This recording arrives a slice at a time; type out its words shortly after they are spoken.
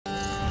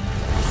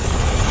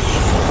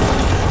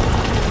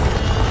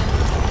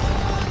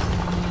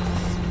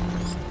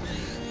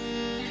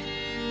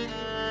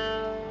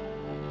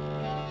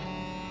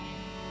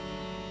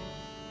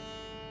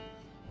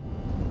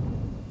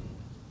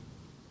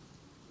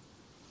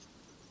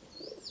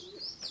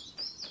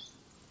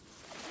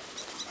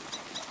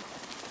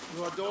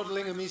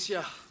dawdling,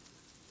 Amicia.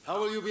 How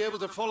will you be able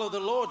to follow the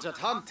lords at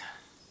hunt?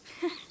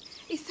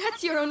 Is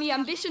that your only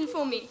ambition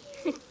for me?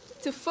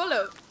 To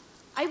follow?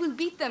 I will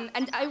beat them,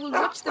 and I will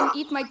watch them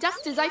eat my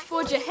dust as I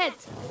forge ahead.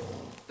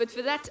 But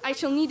for that, I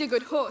shall need a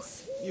good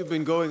horse. You've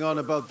been going on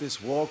about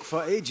this walk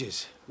for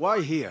ages.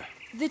 Why here?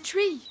 The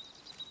tree.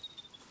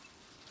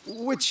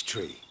 Which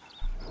tree?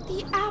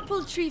 The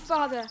apple tree,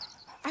 Father.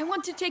 I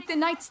want to take the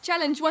Knight's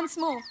Challenge once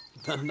more.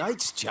 The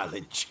Knight's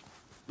Challenge?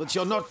 But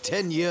you're not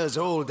 10 years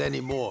old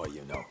anymore,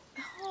 you know.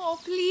 Oh,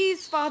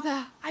 please,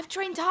 Father. I've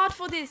trained hard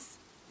for this.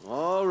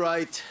 All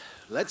right,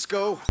 let's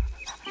go.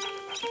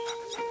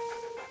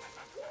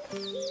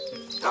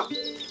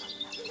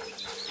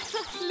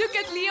 Look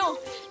at Leon.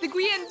 The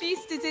Guian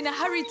beast is in a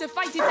hurry to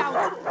fight it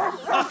out.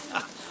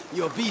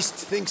 Your beast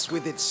thinks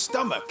with its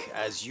stomach,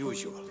 as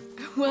usual.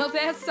 Well,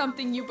 there's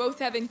something you both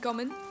have in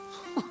common.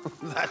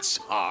 That's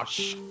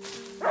harsh.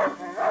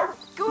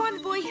 Go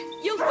on, boy.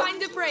 You'll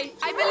find the prey.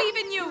 I believe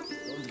in you.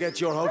 Don't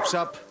get your hopes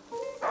up.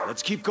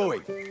 Let's keep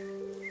going.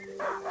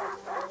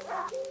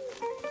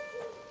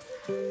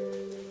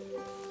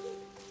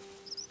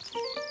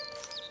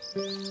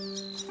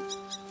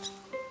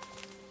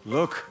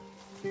 Look.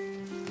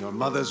 Your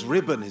mother's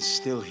ribbon is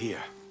still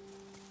here.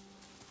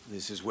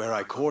 This is where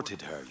I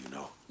courted her, you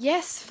know.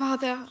 Yes,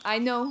 Father, I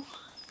know.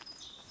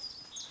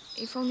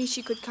 If only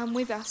she could come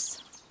with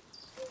us.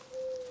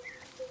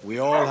 We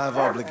all have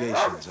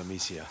obligations,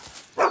 Amicia.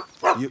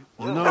 You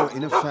know,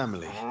 in a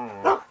family.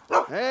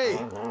 Hey,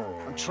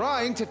 I'm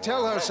trying to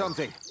tell her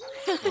something.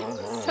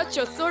 Such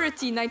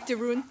authority, Knight de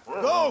Rune.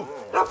 Go!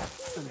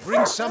 And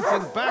bring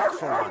something back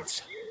for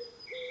once.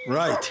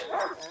 Right.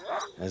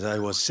 As I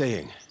was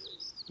saying,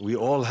 we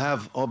all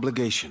have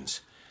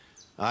obligations.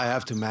 I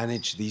have to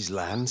manage these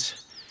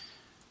lands.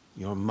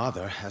 Your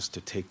mother has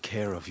to take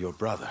care of your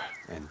brother,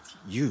 and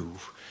you...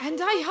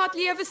 And I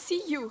hardly ever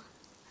see you.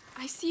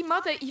 I see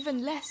Mother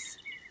even less.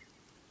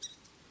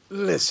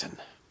 Listen.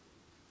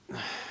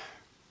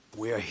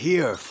 We're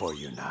here for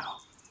you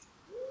now.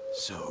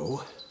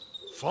 So,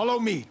 follow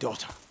me,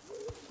 daughter.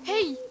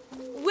 Hey,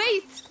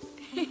 wait!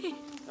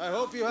 I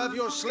hope you have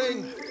your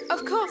sling.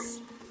 Of course.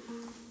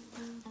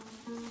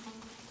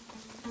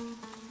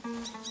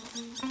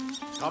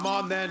 Come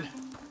on, then.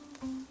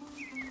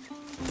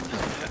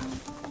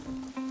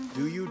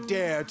 Do you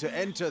dare to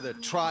enter the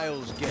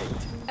Trials Gate?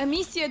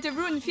 Amicia de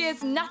Rune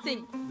fears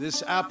nothing.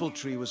 This apple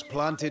tree was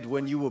planted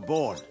when you were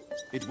born.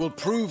 It will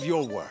prove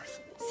your worth.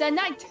 Sir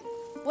Knight,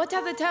 what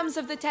are the terms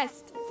of the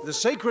test? The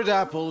sacred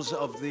apples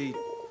of the...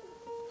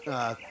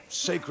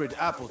 sacred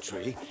apple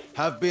tree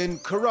have been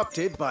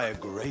corrupted by a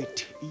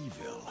great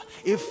evil.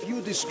 If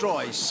you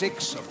destroy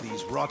 6 of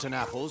these rotten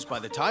apples by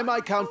the time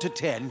I count to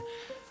 10,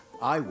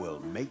 I will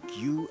make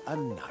you a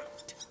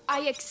knight.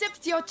 I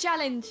accept your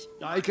challenge.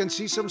 I can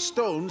see some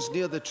stones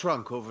near the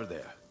trunk over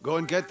there. Go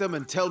and get them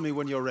and tell me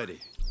when you're ready.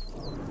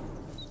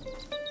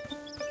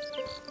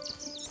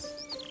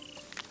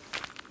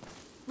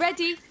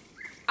 Ready?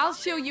 I'll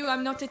show you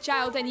I'm not a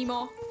child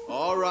anymore.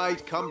 All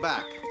right, come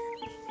back.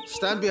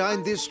 Stand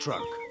behind this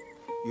trunk.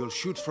 You'll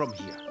shoot from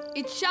here.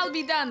 It shall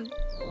be done.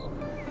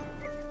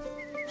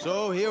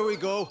 So, here we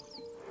go.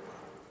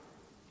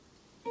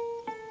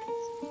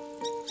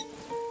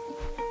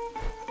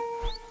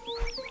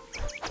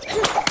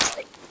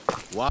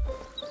 1,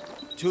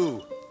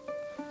 2,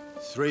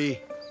 3,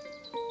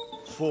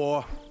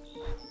 4,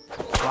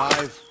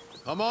 5.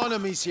 Come on,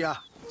 Amicia.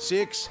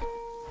 6,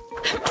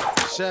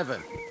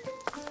 7,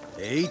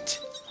 8,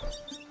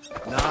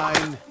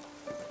 9,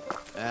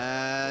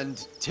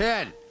 and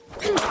 10.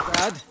 Not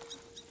bad.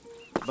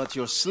 But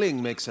your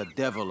sling makes a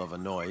devil of a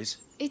noise.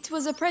 It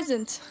was a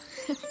present.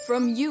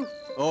 From you.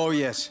 Oh,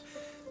 yes.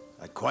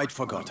 I'd quite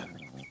forgotten.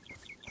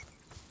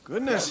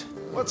 Goodness,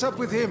 what's up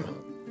with him?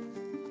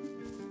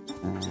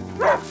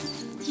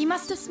 He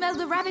must have smelled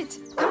the rabbit.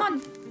 Come on,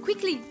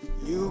 quickly.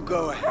 You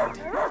go ahead.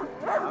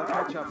 I'll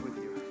catch up with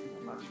you.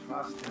 Much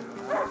faster than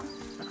I...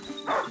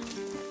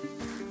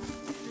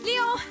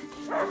 Leo!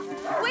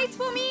 Wait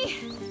for me!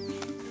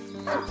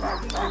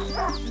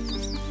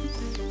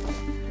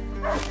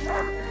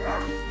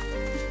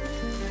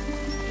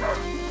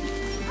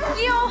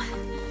 Leo!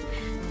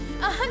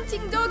 A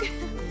hunting dog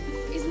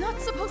is not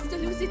supposed to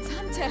lose its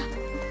hunter.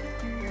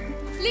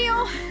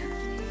 Leo!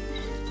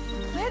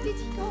 Where did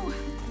he go?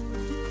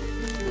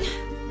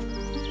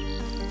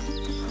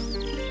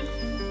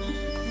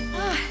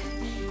 Ah,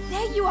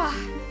 there you are.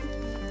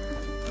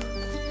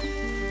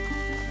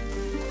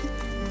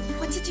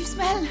 What did you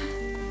smell?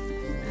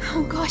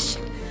 Oh gosh,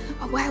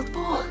 a wild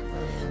boar.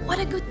 What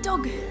a good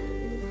dog.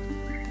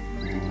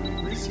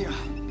 Amicia,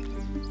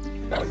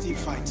 did he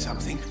find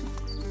something?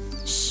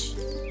 Shh,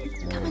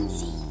 come and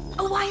see.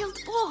 A wild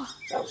boar.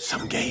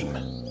 Some game.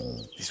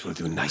 This will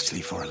do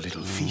nicely for a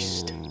little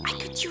feast. I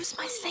could use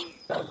my sling.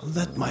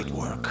 That might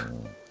work.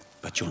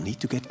 But you'll need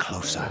to get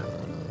closer.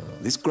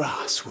 This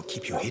grass will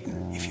keep you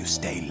hidden if you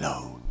stay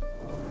low.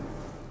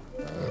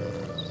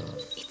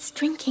 It's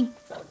drinking.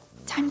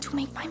 Time to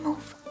make my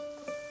move.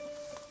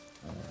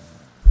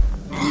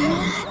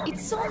 It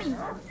saw me.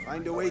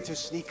 Find a way to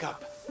sneak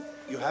up.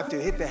 You have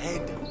to hit the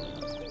head.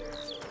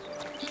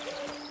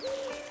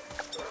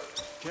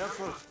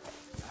 Careful.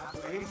 You have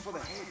to aim for the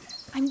head.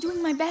 I'm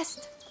doing my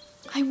best.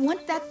 I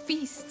want that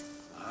feast.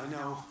 I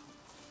know.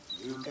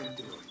 You can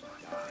do it,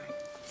 darling.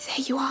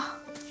 There you are.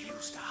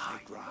 Use the high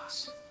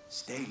grass.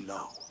 Stay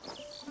low.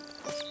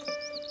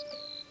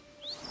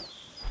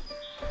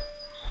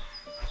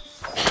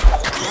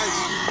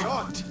 Nice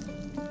shot!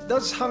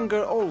 Does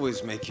hunger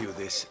always make you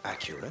this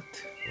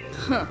accurate?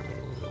 Huh.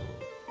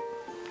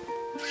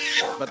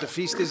 But the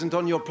feast isn't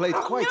on your plate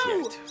quite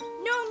yet.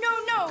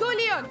 No! Go,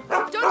 Leon!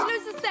 Don't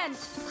lose the scent!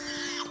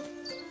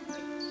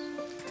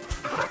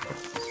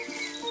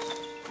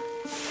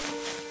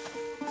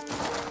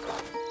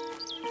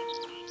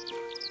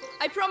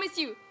 I promise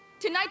you,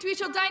 tonight we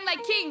shall dine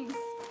like kings!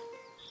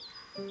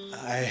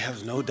 I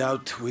have no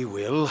doubt we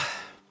will.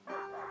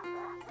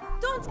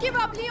 Don't give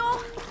up, Leon!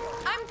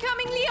 I'm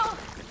coming, Leon!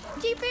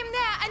 Keep him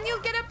there and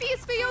you'll get a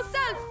piece for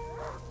yourself!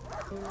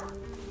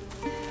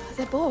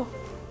 The boar.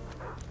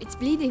 It's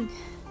bleeding.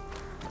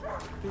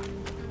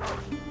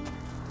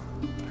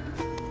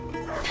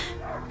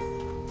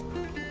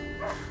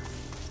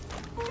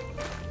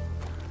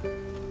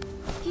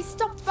 He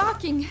stopped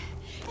barking.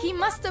 He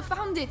must have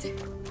found it.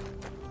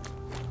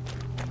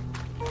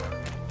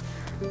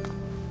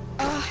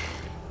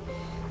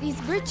 These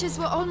bridges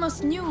were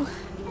almost new.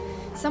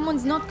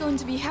 Someone's not going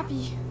to be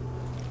happy.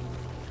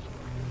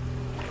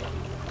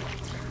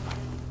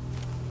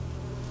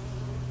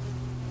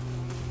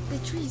 The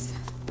trees.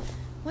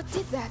 What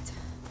did that?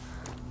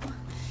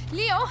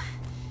 Leo,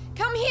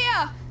 come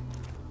here!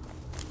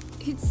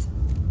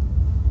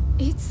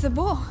 It's the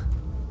boar.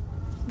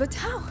 But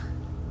how?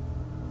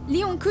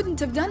 Leon couldn't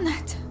have done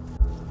that.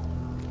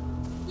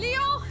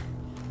 Leo!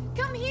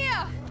 Come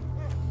here!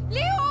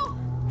 Leo!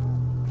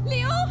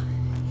 Leo!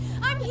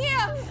 I'm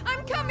here!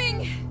 I'm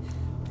coming!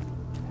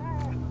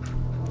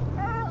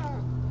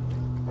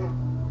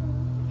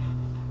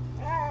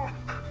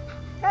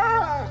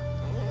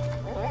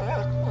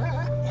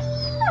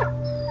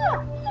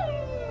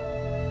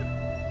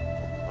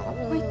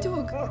 My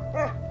dog.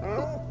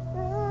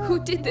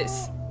 Who did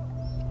this?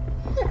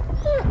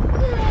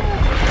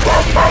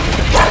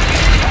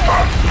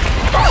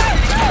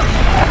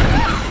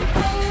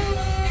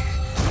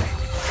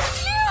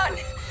 Leon!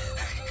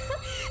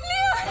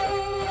 Leon!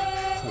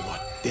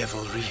 What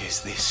devilry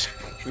is this?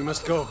 We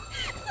must go.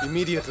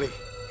 Immediately.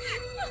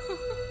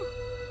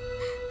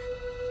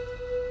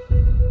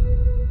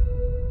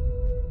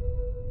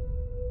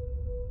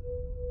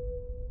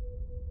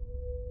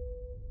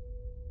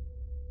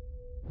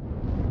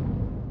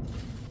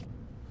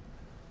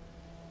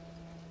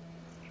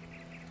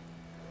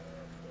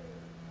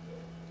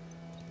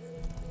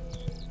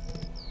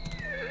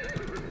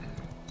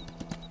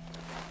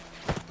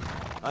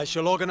 I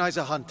shall organize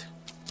a hunt.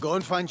 Go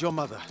and find your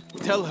mother.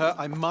 Tell her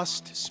I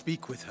must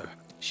speak with her.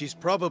 She's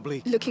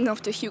probably... Looking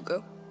after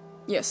Hugo.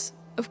 Yes,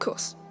 of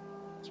course.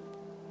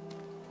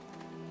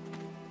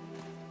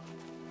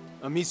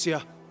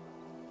 Amicia.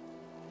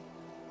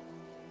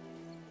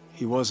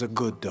 He was a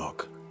good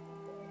dog.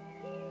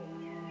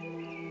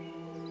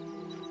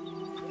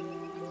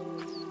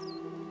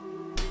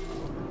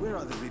 Where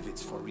are the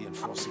rivets for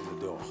reinforcing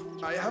the door?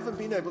 I haven't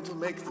been able to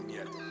make them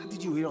yet.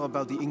 Did you hear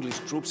about the English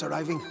troops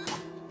arriving?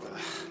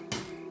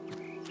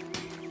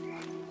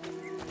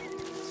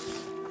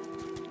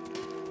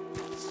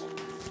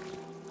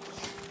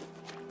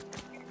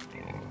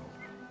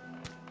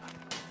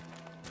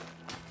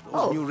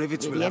 Those new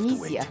rivets will have to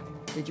wait. Amicia,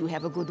 did you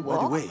have a good By the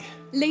walk? way,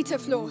 Later,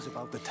 Flo. news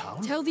about the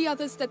town? Tell the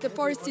others that the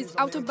forest is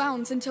out of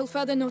bounds until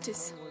further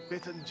notice.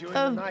 Bitten during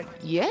the night.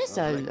 Yes,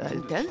 I'll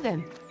tell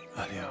them.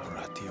 Alia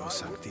oratio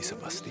sancti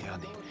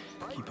Sebastiani,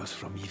 keep us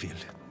from evil.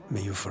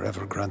 May you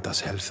forever grant us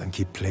health and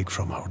keep plague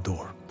from our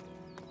door.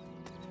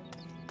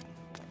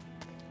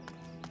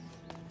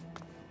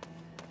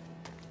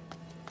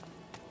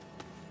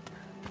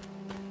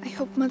 I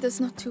hope Mother's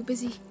not too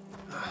busy.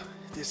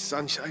 This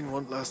sunshine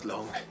won't last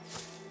long.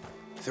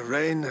 The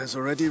rain has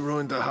already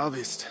ruined the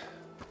harvest.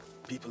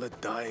 People are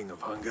dying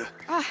of hunger.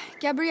 Ah,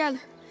 Gabrielle.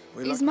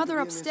 We're Is lucky Mother to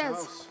be in his upstairs?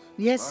 house.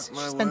 Yes, Mark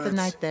my she spent the words.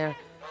 night there.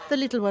 The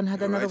little one had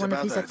You're another right one of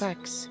about his that.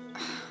 attacks.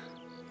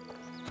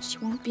 She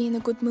won't be in a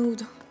good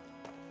mood.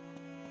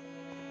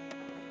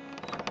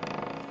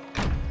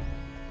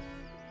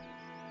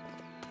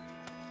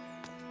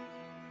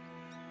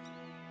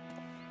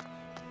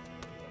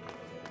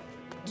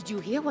 Did you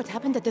hear what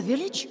happened at the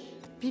village?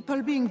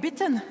 People being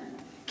bitten.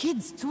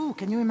 Kids too,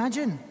 can you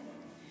imagine?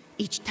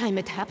 Each time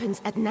it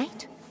happens at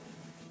night?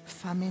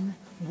 Famine,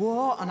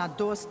 war on our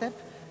doorstep,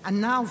 and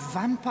now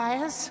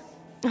vampires?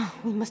 Oh,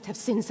 we must have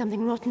sinned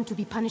something rotten to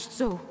be punished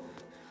so.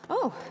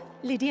 Oh,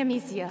 Lady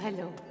Amicia,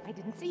 hello. I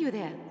didn't see you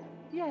there.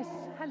 Yes,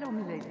 hello,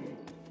 milady.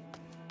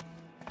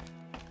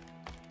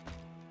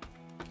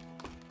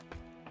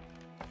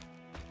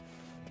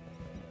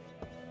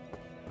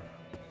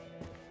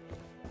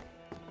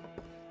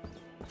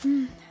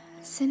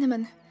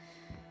 Cinnamon.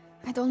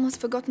 I'd almost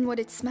forgotten what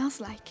it smells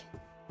like.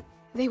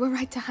 They were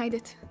right to hide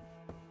it.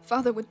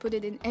 Father would put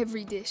it in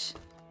every dish.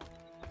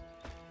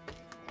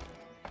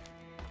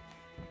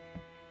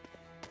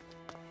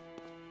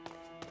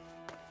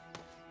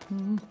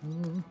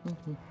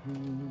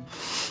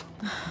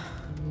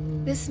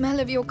 The smell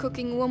of your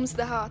cooking warms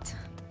the heart.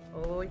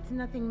 Oh, it's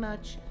nothing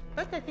much,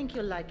 but I think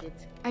you'll like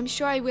it. I'm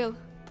sure I will.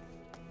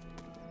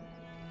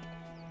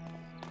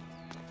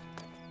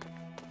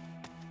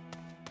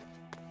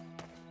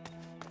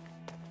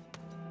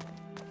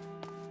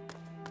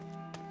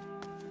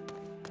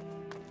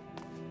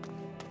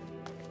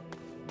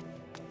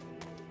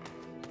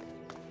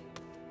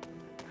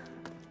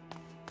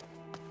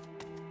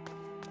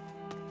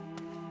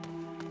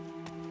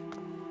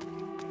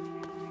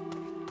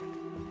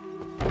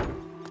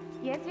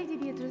 Yes, Lady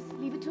Beatrice,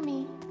 leave it to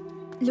me.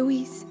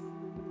 Louise,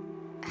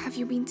 have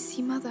you been to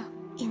see Mother?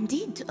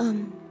 Indeed,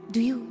 do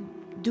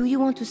you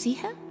want to see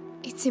her?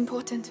 It's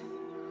important.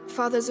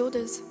 Father's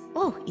orders.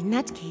 Oh, in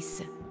that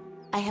case,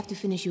 I have to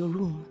finish your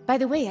room. By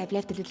the way, I've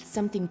left a little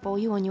something for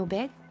you on your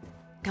bed.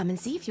 Come and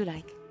see if you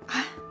like.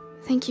 Ah,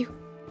 thank you.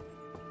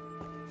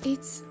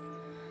 It's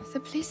the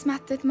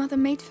placemat that Mother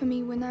made for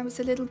me when I was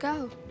a little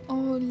girl.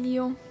 Oh,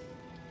 Leon.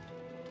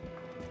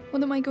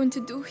 What am I going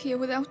to do here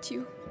without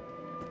you?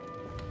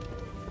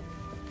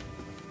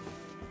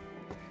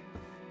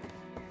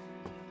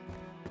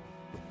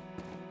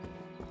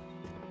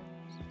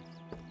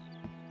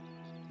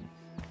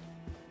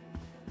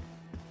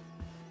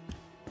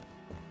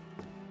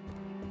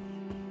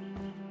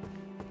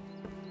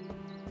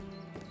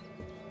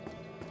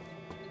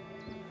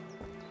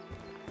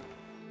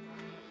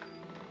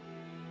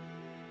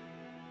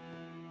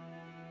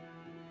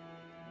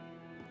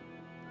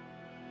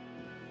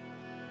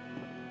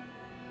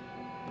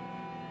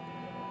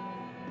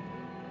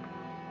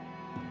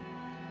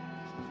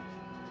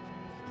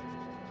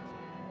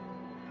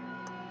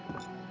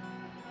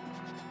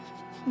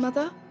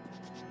 Mother?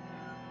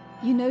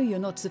 You know you're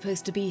not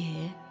supposed to be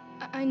here.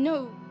 I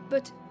know,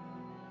 but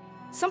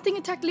something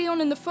attacked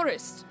Leon in the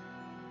forest.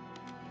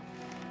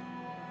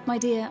 My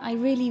dear, I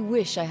really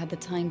wish I had the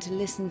time to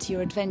listen to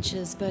your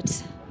adventures,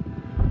 but...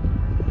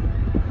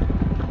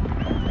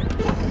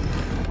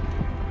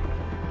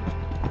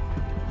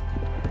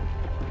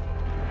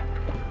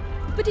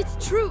 But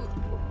it's true!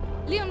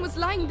 Leon was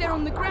lying there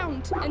on the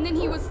ground, and then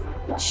he was...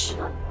 Shh!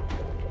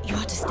 You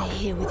are to stay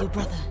here with your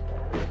brother.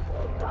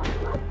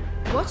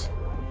 What?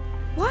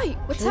 Why?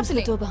 What's Close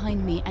happening? the door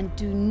behind me and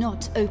do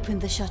not open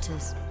the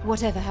shutters,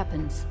 whatever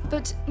happens.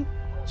 But...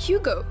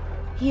 Hugo...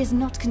 He is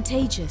not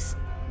contagious.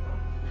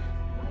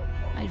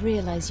 I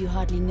realize you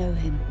hardly know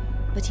him,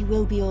 but he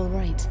will be all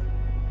right.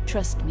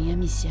 Trust me,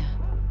 Amicia.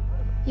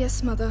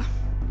 Yes, Mother.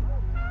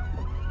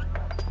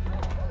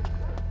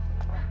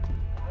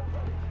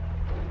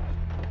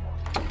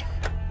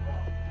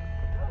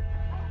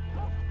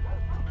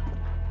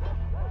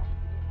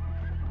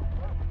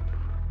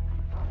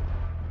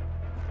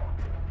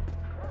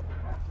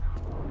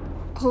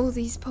 All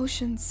these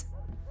potions.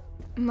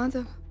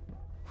 Mother,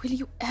 will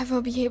you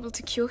ever be able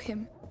to cure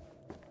him?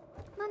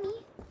 Mummy?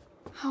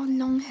 How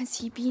long has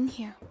he been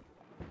here?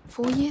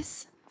 4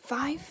 years?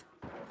 5?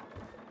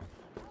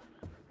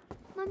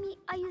 Mummy,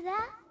 are you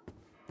there?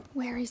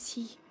 Where is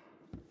he?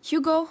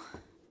 Hugo?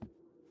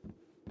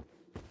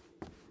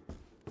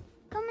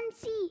 Come and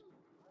see.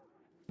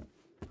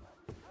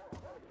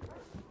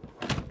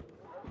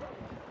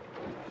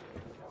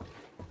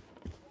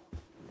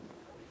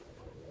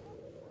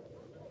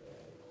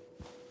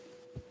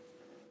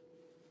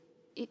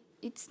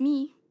 It's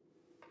me.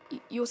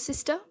 Your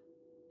sister?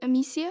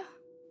 Amicia?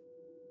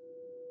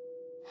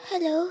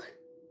 Hello.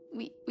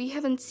 We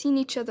haven't seen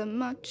each other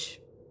much.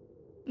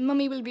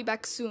 Mummy will be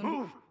back soon.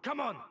 Move! Come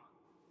on!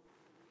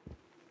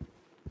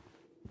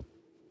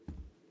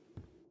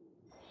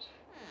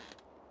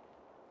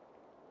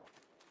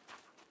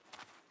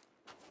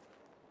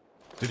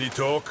 Did he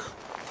talk?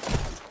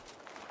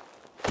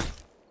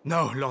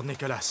 No, Lord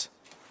Nicholas.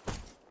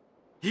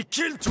 He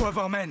killed 2 of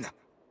our men!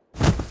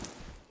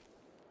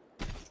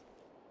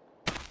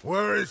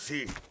 Where is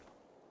he?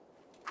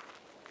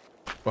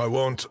 I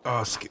won't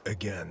ask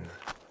again.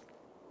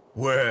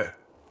 Where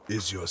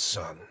is your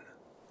son?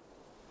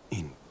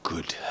 In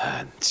good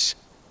hands.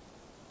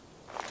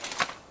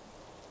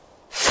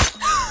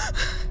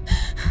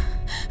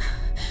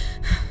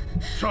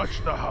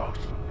 Search the house.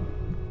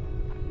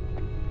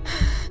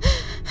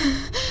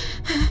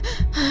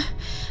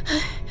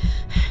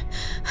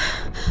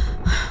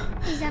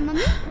 Is that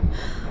Mummy?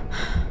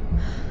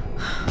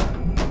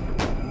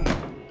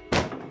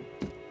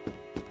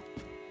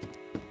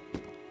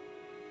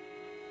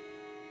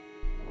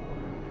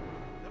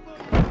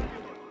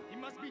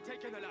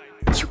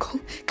 Hugo,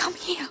 come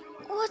here.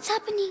 What's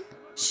happening?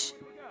 Shh.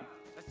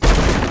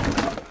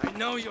 I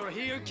know you're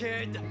here,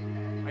 kid.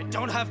 I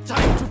don't have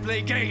time to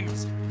play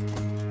games.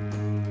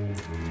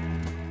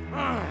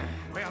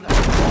 Where the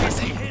heck is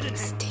he hidden?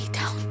 Stay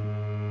down.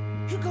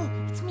 Hugo,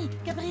 it's me,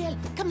 Gabrielle.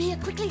 Come here,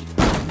 quickly.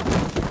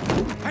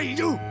 Hey,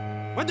 you!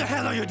 What the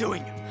hell are you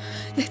doing?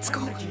 Let's go.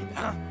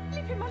 Huh?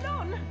 Leave him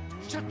alone.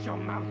 Shut your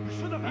mouth. You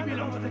should have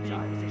belongs to the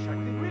Inquisition.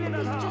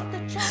 He's just a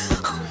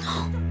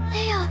child.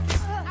 Leia!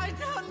 I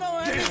don't know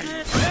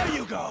anything. There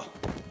you go.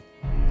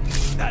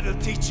 That'll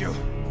teach you.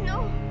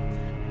 No.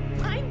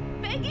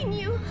 I'm begging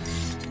you.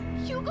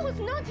 You Hugo's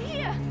not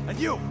here! And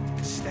you,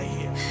 stay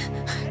here.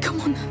 Come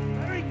on.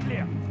 Very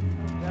clear.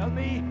 Tell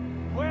me,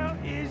 where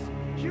is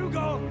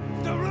Hugo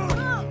the Root?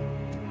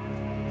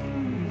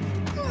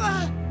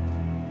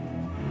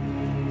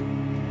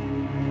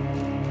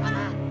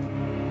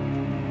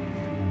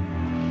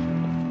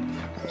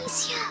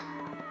 Amicia,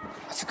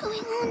 what's going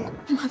on?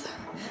 Mother.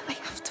 I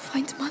have to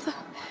find Mother.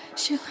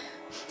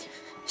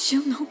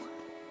 She'll know.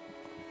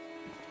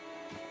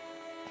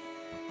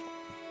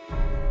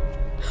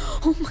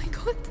 Oh my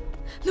God.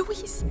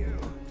 Louise. You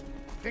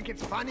think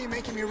it's funny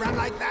making me run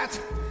like that?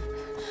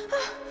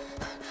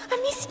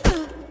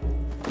 Amicia!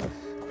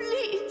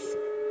 Please!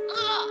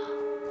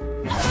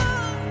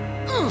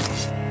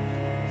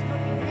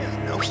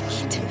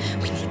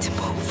 We need to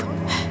move.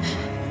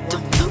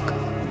 Don't look.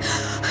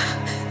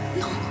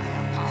 No.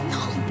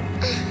 No,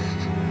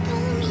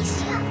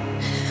 Amicia.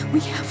 We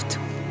have to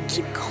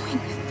keep going.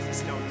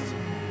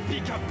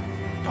 Speak up.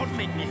 Don't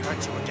make me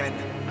hurt you again.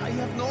 I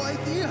have no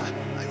idea.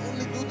 I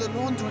only do the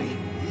laundry.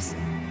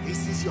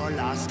 This is your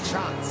last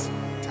chance.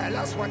 Tell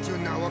us what you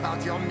know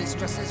about your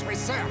mistress's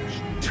research.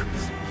 Even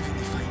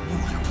if I knew,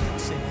 I wouldn't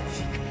say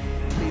anything.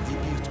 Lady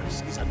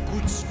Beatrice is a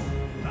good soul,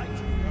 right?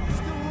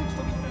 Still roots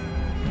for me.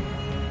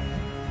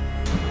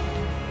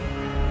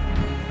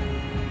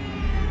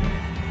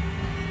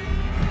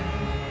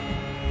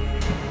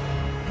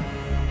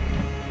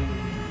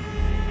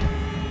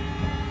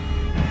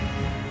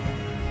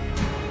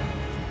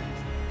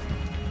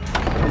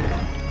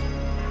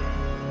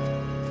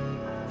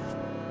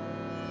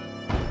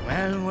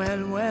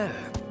 Well.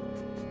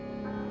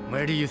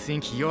 Where do you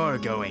think you're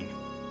going?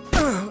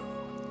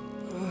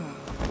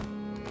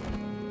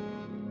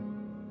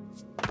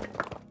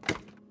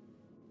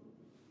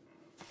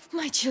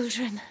 My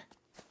children.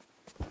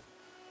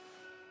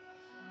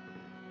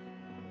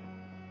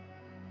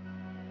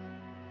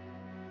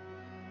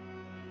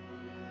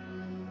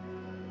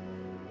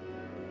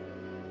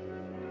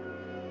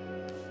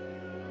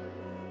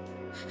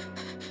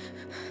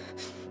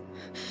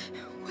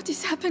 What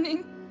is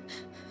happening?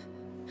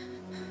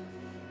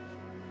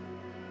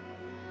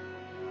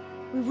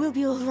 We will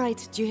be all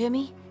right, do you hear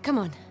me? Come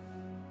on.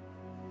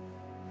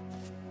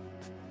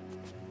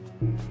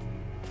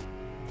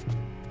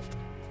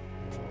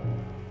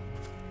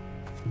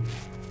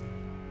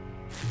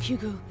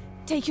 Hugo,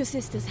 take your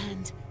sister's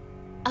hand.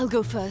 I'll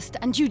go first,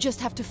 and you just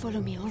have to follow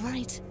me, all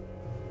right?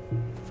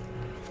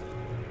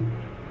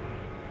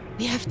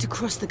 We have to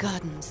cross the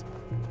gardens.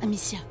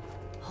 Amicia,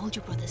 hold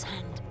your brother's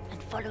hand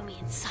and follow me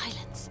in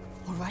silence,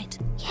 all right?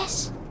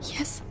 Yes.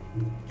 Yes.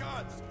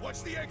 Guards,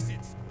 watch the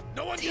exits.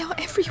 No one. They are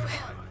everywhere.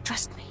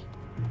 Trust me.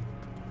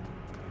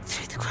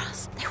 Through the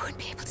grass, they won't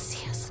be able to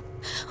see us.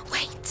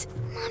 Wait.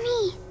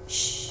 Mommy.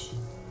 Shh.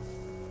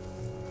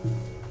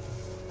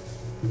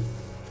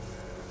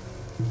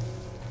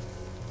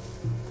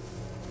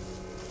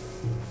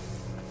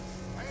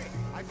 Hey,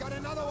 I've got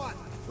another one.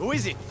 Who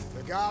is it?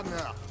 The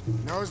gardener.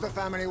 Knows the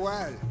family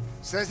well.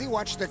 Says he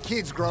watched the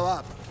kids grow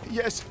up.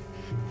 Yes,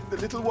 the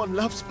little one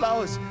loves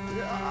flowers.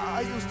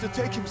 I used to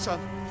take him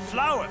some.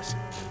 Flowers.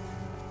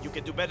 You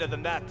can do better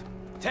than that.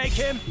 Take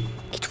him.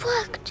 It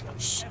worked.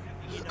 Shh.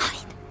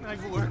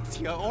 I've worked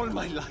here all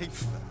my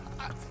life.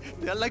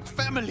 They're like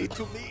family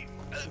to me.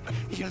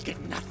 You'll get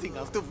nothing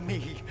out of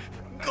me.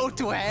 Go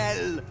to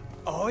hell.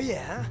 Oh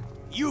yeah?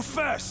 You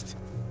first.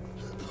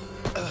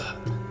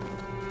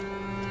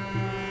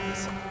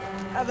 Listen,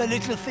 have a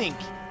little think,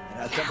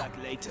 and I'll come back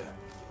later.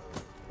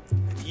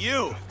 And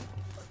you,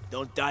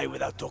 don't die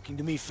without talking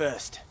to me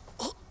first.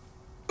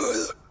 We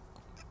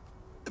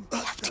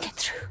have to get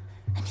through.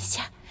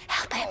 Amicia,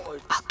 help him.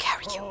 I'll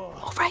carry you.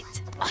 All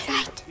right? All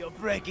right. You're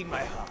breaking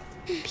my heart.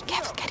 Be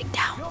careful getting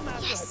down. Your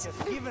master had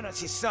just given us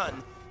his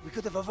son. We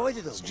could have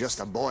avoided all It's this. just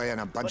a boy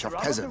and a bunch of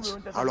peasants.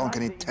 How long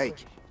can it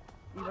take?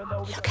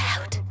 Look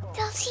out.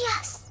 They'll see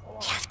us.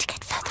 We have to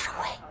get further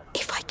away.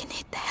 If I can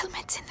hit the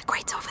helmets in the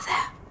crates over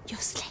there, Your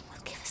sling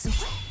will give us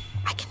away.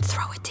 I can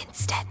throw it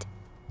instead.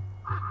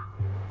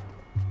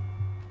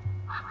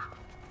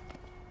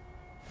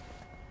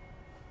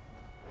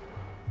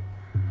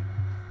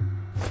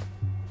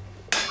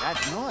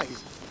 That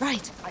noise.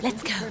 Right,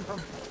 let's go.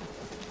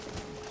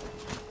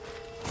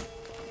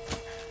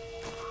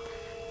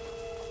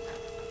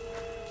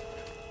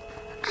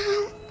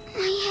 Ow,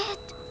 my head.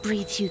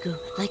 Breathe, Hugo,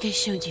 like I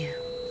showed you.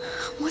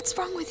 What's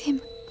wrong with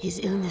him? His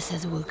illness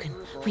has awoken.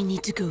 We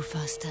need to go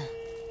faster.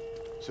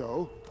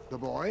 So, the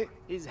boy?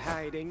 He's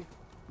hiding,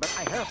 but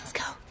I heard. Let's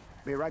go.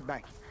 Be right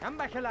back. Come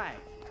back alive.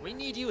 We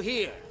need you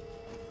here.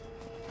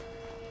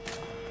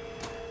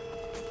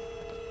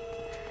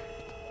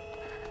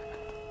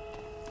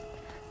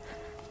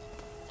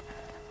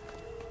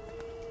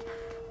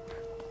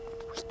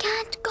 We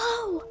can't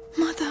go.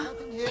 Mother.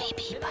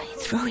 Maybe by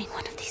throwing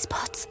one of these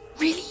pots.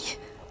 Really?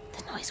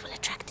 The noise will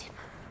attract him.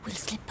 We'll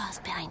slip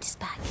past behind his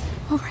back.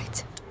 All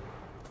right.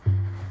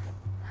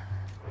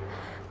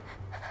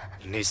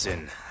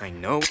 Listen, I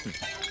know...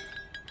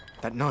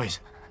 That noise.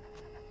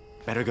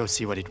 Better go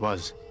see what it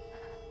was.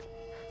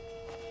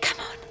 Come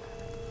on.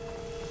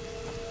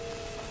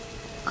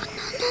 Oh,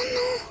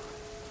 no.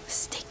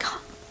 Stay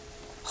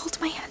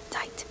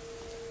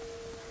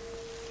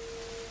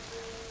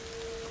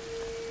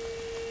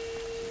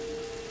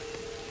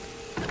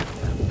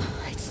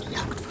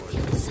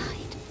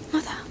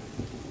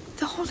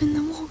in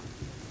the wall.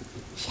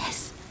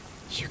 Yes,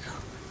 Hugo,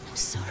 I'm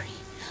sorry.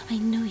 I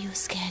know you're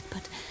scared,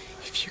 but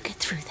if you get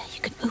through there,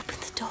 you can open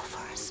the door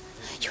for us.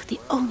 You're the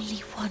only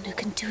one who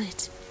can do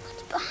it.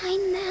 What's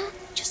behind there?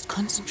 Just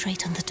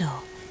concentrate on the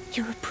door.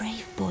 You're a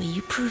brave boy.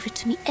 You prove it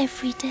to me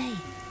every day.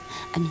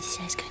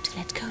 Amicia is going to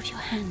let go of your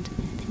hand.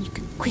 Then you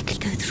can quickly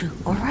go through,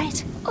 all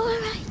right? All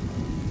right.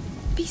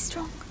 Be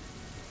strong.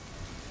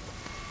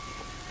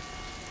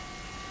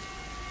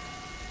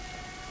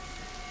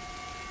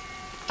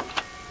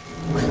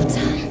 Well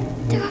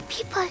done. There are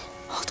people.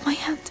 Hold my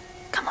hand.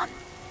 Come on.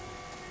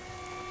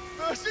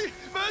 Mercy!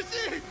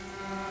 Mercy!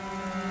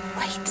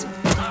 Wait.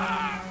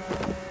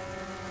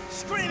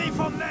 Screaming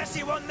for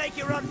mercy won't make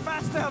you run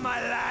faster,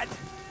 my lad!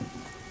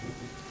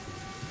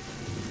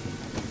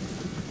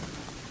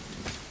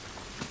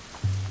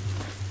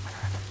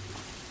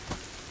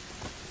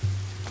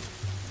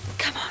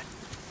 Come on.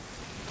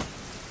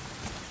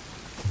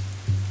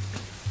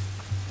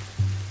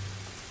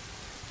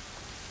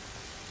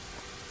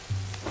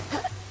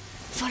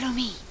 Follow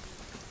me.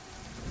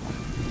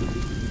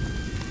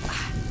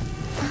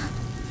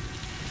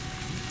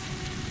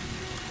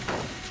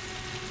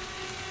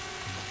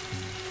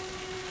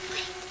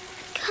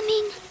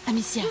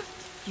 Amicia,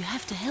 you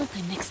have to help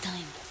him next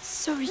time.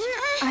 Sorry,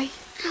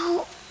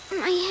 Ow,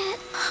 my head.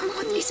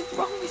 What is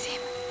wrong with him?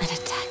 An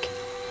attack.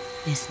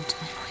 Listen to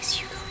my voice,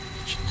 Hugo.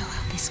 You know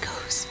how this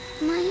goes.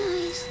 My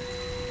eyes.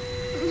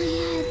 My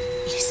head.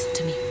 Listen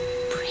to me.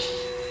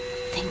 Breathe.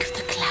 Think of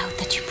the cloud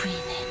that you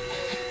breathe in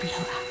and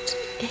blow out.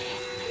 In,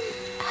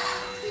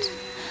 out.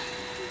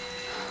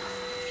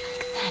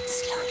 Like that,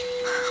 slowly.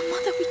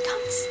 Mother, we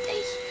can't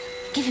stay.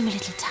 Give him a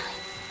little time.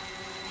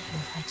 Are you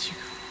all right,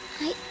 Hugo?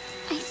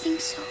 I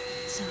think so.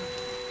 So,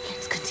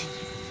 let's continue.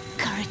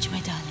 Courage, my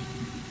darling.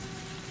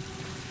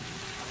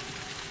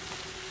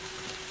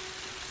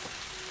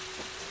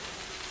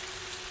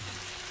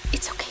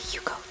 It's okay,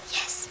 Hugo.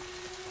 Yes.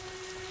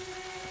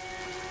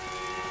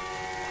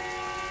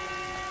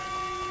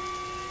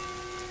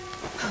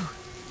 Oh.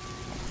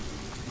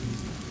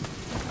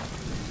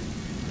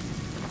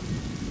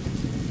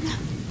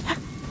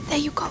 There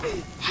you go.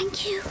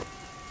 Thank you.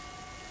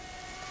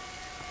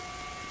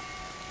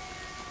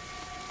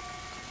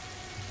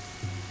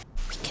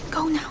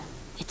 Go now.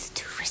 It's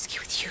too risky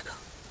with Hugo.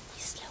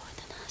 He's slower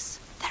than us.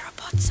 There are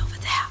bots over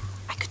there.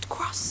 I could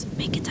cross,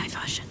 make a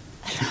diversion.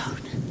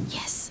 Alone?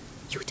 Yes,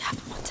 you'd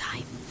have more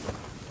time.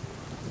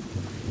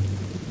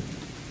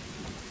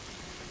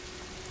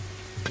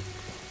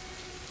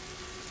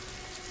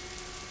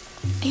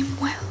 Aim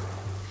well.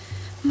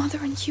 Mother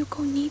and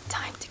Hugo need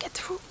time to get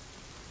through.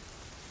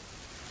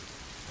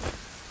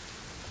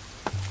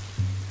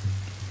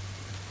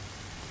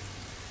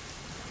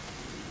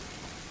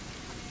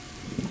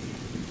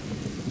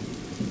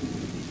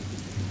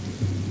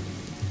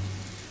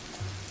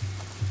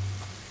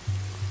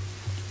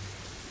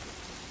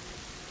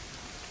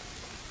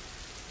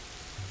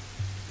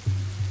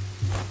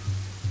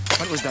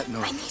 What was that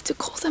noise? I need to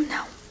call them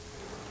now.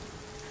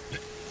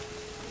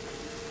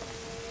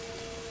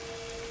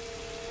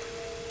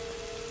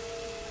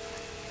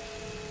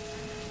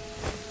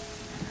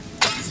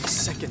 It's the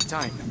second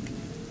time.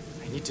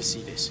 I need to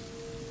see this.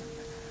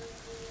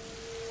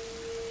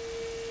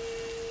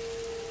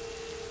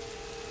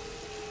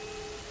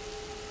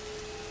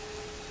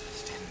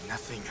 Still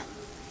nothing.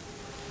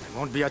 I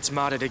won't be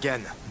outsmarted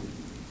again.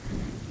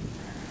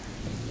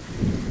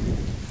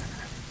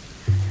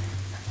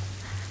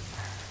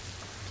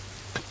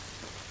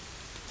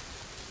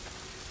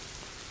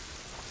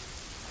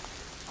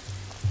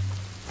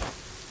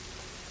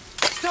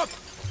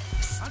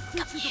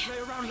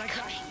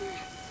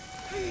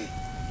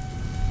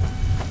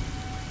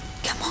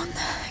 Come on,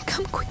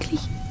 come quickly.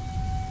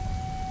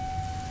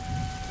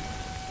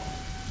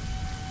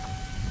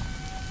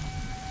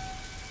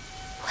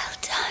 Well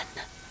done.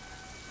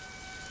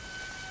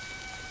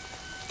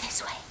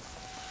 This way.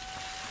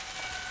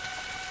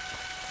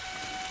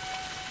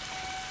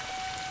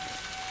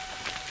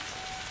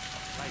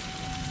 Right,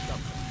 stop.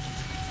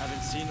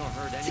 Haven't seen or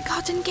heard anything. The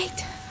garden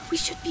gate. We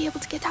should be able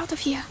to get out of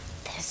here.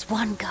 There's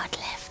one guard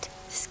left.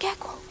 The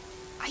scarecrow.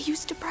 I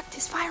used to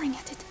practice firing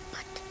at it.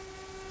 But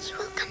he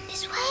will come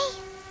this way.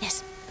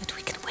 Yes, but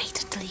we can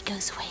wait until he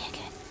goes away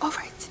again. All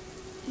right.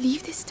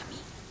 Leave this to me.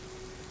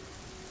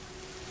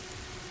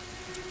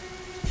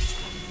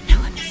 No,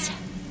 Amicia.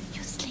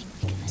 Your sling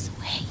will give us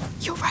away.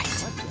 You're right.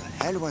 What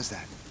the hell was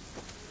that?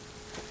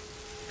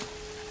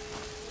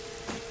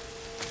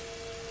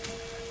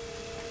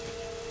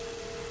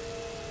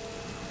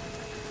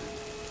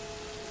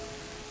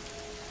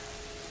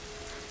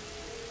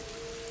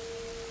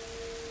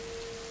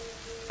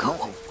 Go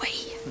away.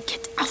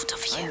 Get out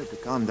of here. I need to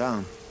calm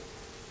down.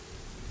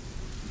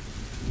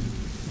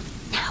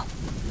 Now.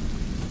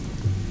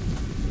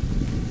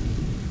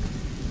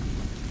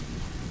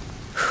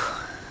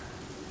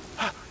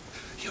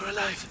 You're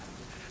alive.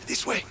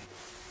 This way.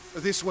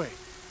 This way.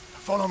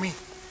 Follow me.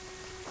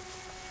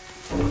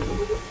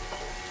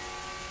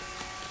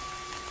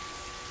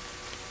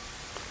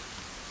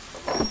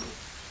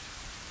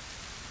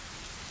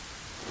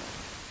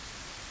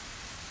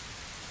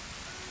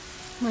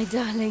 My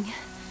darling.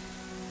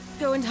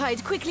 Go and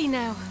hide quickly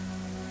now.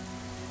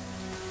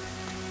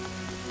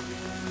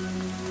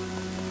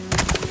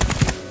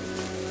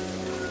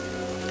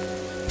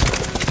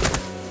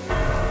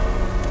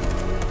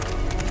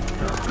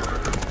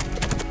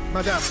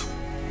 Madame,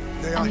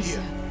 they are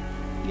Amicia, here.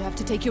 you have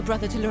to take your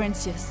brother to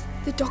Laurentius.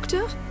 The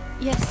doctor?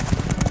 Yes,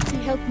 he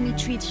helped me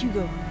treat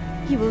Hugo.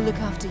 He will look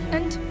after you.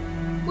 And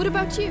what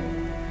about you?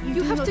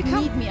 You have to You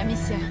come. need me,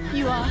 Amicia.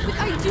 You are. But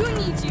I do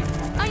need you.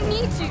 I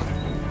need you.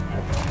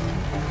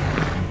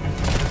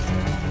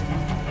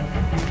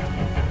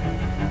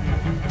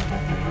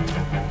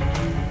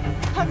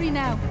 Hurry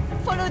now.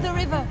 Follow the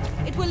river.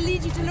 It will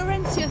lead you to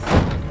Laurentius.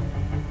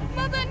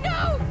 Mother,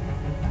 no!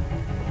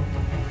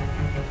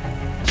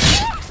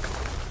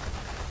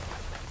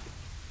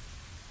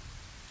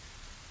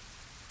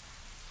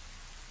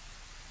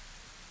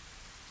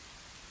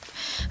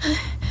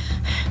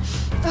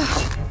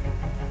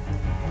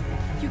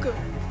 Hugo,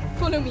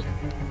 follow me.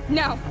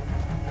 Now!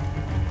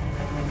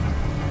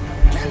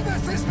 Kill the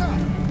sister!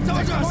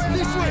 Soldiers,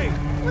 this way!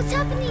 What's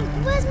happening?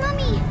 Where's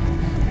Mummy?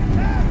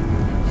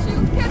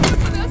 She'll catch up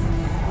with us!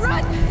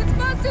 Run! As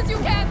fast as you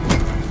can!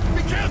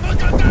 Be careful,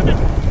 goddammit!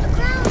 The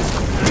ground is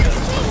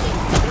shaking!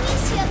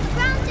 Amicia, the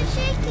ground is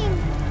shaking!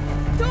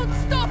 Don't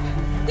stop!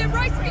 They're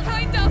right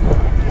behind us!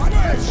 What's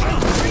that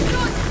shot? Straight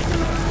on!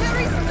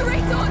 Very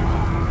straight on!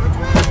 But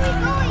where are we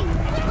going?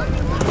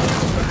 Mommy won't be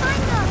able to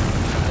find us!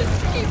 Just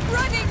keep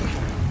running!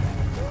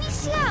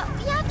 Amicia,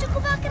 we have to go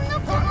back and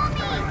look for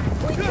Mommy!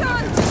 We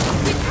can't!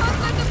 We can't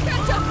let them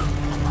catch us!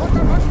 What the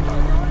fuck?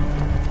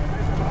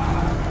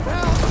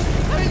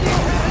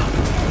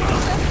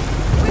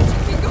 Where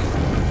did we go?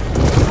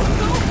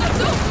 No, I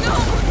don't know!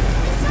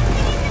 There's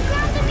something in the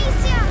ground,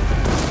 Amicia!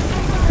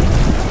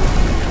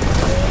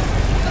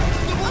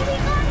 Are we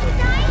going to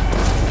die?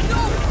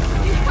 No!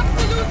 We have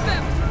to lose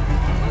them!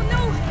 Oh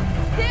no!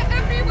 They're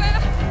everywhere!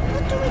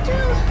 What do we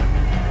do?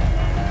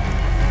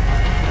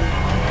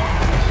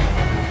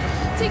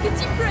 Take a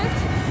deep breath!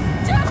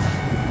 Jump!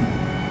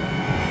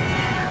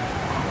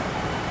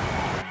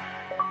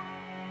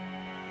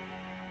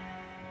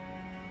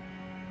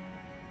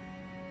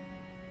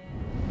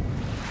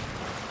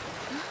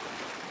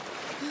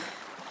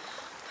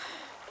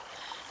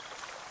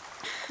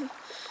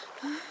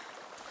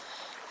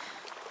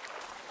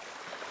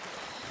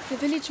 The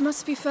village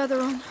must be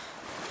further on.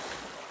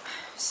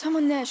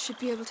 Someone there should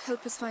be able to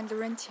help us find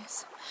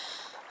Laurentius.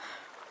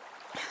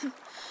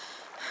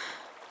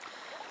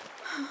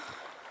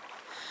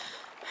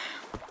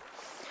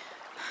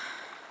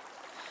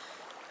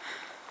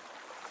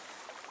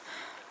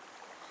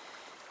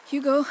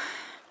 Hugo?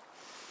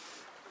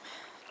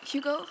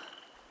 Hugo?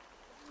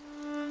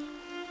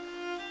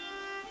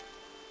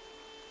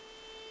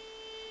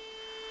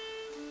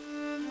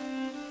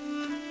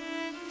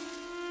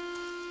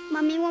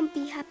 Mummy won't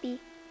be happy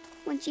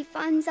when she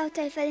finds out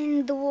I fell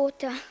in the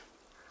water.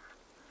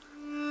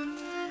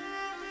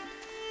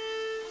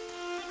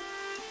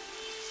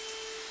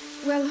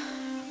 Well,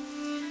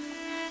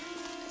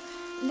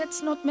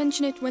 let's not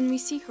mention it when we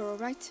see her, all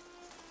right?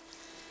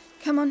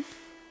 Come on.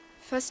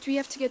 First we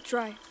have to get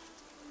dry.